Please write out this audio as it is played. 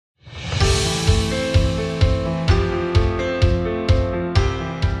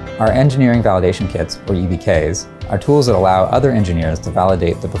Our engineering validation kits, or EVKs, are tools that allow other engineers to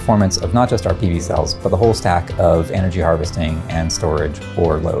validate the performance of not just our PV cells, but the whole stack of energy harvesting and storage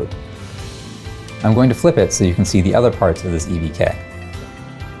or load. I'm going to flip it so you can see the other parts of this EVK.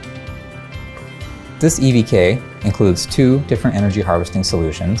 This EVK includes two different energy harvesting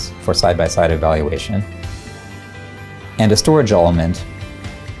solutions for side-by-side evaluation, and a storage element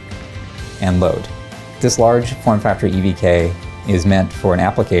and load. This large form factor EVK is meant for an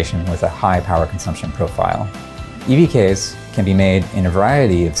application with a high power consumption profile. EVKs can be made in a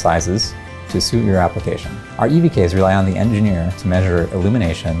variety of sizes to suit your application. Our EVKs rely on the engineer to measure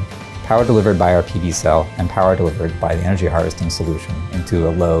illumination, power delivered by our PV cell, and power delivered by the energy harvesting solution into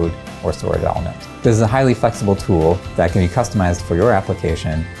a load or storage element. This is a highly flexible tool that can be customized for your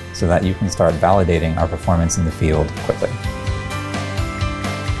application so that you can start validating our performance in the field quickly.